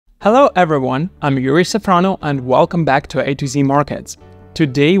Hello everyone, I'm Yury Safronau and welcome back to AtoZMarkets.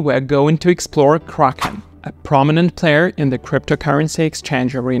 Today we're going to explore Kraken, a prominent player in the cryptocurrency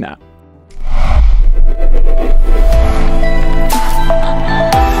exchange arena.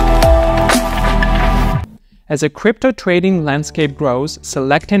 As a crypto trading landscape grows,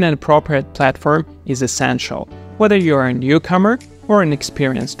 selecting an appropriate platform is essential, whether you're a newcomer or an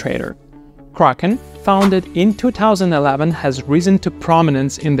experienced trader. Kraken, founded in 2011, has risen to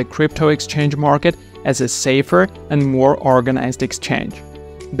prominence in the crypto exchange market as a safer and more organized exchange.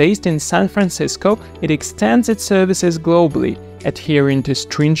 Based in San Francisco, it extends its services globally, adhering to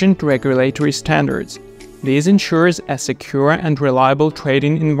stringent regulatory standards. This ensures a secure and reliable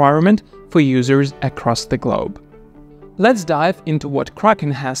trading environment for users across the globe. Let's dive into what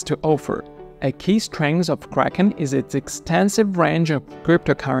Kraken has to offer. A key strength of Kraken is its extensive range of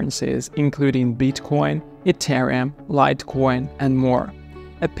cryptocurrencies, including Bitcoin, Ethereum, Litecoin, and more,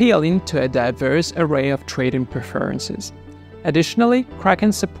 appealing to a diverse array of trading preferences. Additionally,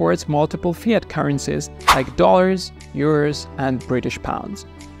 Kraken supports multiple fiat currencies like dollars, euros, and British pounds,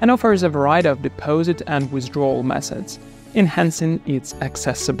 and offers a variety of deposit and withdrawal methods, enhancing its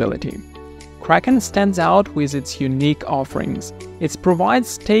accessibility. Kraken stands out with its unique offerings. It provides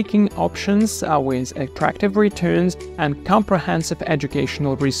staking options with attractive returns and comprehensive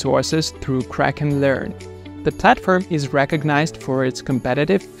educational resources through Kraken Learn. The platform is recognized for its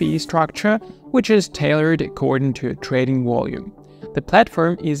competitive fee structure, which is tailored according to trading volume. The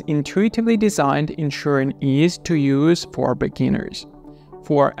platform is intuitively designed, ensuring ease to use for beginners.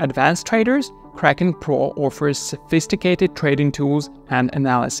 For advanced traders, Kraken Pro offers sophisticated trading tools and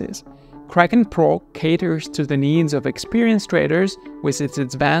analysis. Kraken Pro caters to the needs of experienced traders with its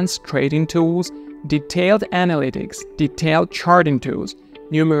advanced trading tools, detailed analytics, detailed charting tools,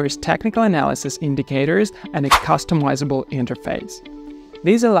 numerous technical analysis indicators, and a customizable interface.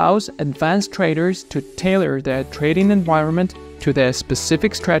 This allows advanced traders to tailor their trading environment to their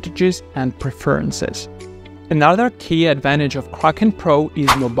specific strategies and preferences. Another key advantage of Kraken Pro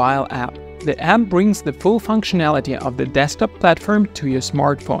is mobile app. The app brings the full functionality of the desktop platform to your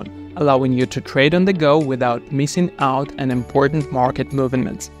smartphone, allowing you to trade on the go without missing out on important market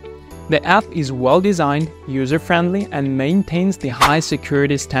movements. The app is well-designed, user-friendly, and maintains the high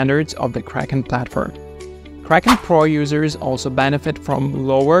security standards of the Kraken platform. Kraken Pro users also benefit from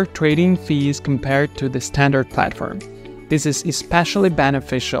lower trading fees compared to the standard platform. This is especially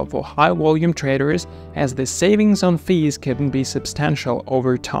beneficial for high-volume traders, as the savings on fees can be substantial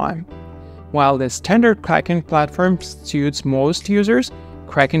over time. While the standard Kraken platform suits most users,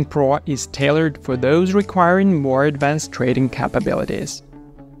 Kraken Pro is tailored for those requiring more advanced trading capabilities.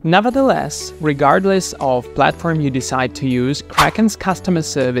 Nevertheless, regardless of platform you decide to use, Kraken's customer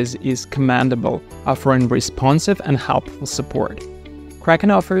service is commendable, offering responsive and helpful support.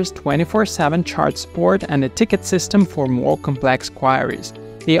 Kraken offers 24/7 chart support and a ticket system for more complex queries.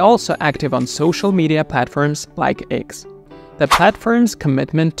 They are also active on social media platforms like X. The platform's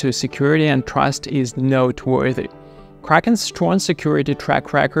commitment to security and trust is noteworthy. Kraken's strong security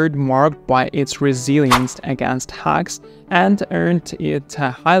track record, marked by its resilience against hacks, and earned it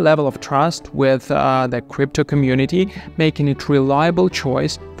a high level of trust with the crypto community, making it a reliable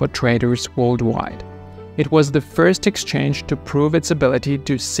choice for traders worldwide. It was the first exchange to prove its ability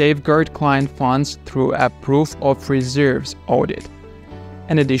to safeguard client funds through a proof of reserves audit.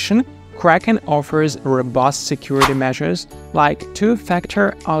 In addition, Kraken offers robust security measures like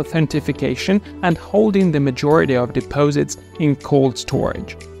two-factor authentication and holding the majority of deposits in cold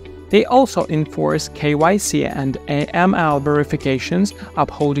storage. They also enforce KYC and AML verifications,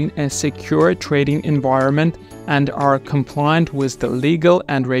 upholding a secure trading environment, and are compliant with the legal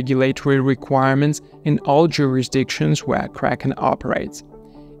and regulatory requirements in all jurisdictions where Kraken operates.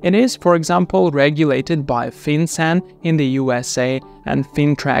 It is, for example, regulated by FinCEN in the USA and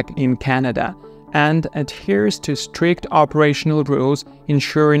FinTrack in Canada, and adheres to strict operational rules,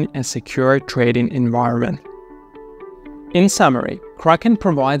 ensuring a secure trading environment. In summary, Kraken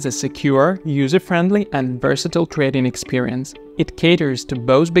provides a secure, user-friendly, and versatile trading experience. It caters to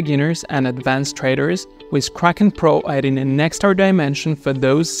both beginners and advanced traders, with Kraken Pro adding an extra dimension for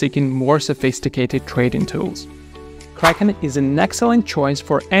those seeking more sophisticated trading tools. Kraken is an excellent choice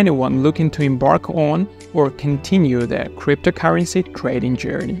for anyone looking to embark on or continue their cryptocurrency trading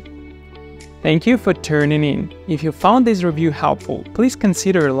journey. Thank you for tuning in. If you found this review helpful, please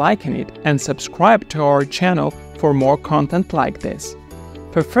consider liking it and subscribe to our channel for more content like this.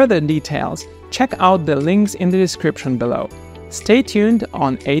 For further details, check out the links in the description below. Stay tuned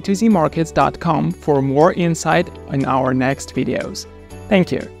on AtoZMarkets.com for more insight in our next videos.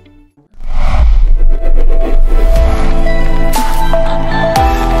 Thank you.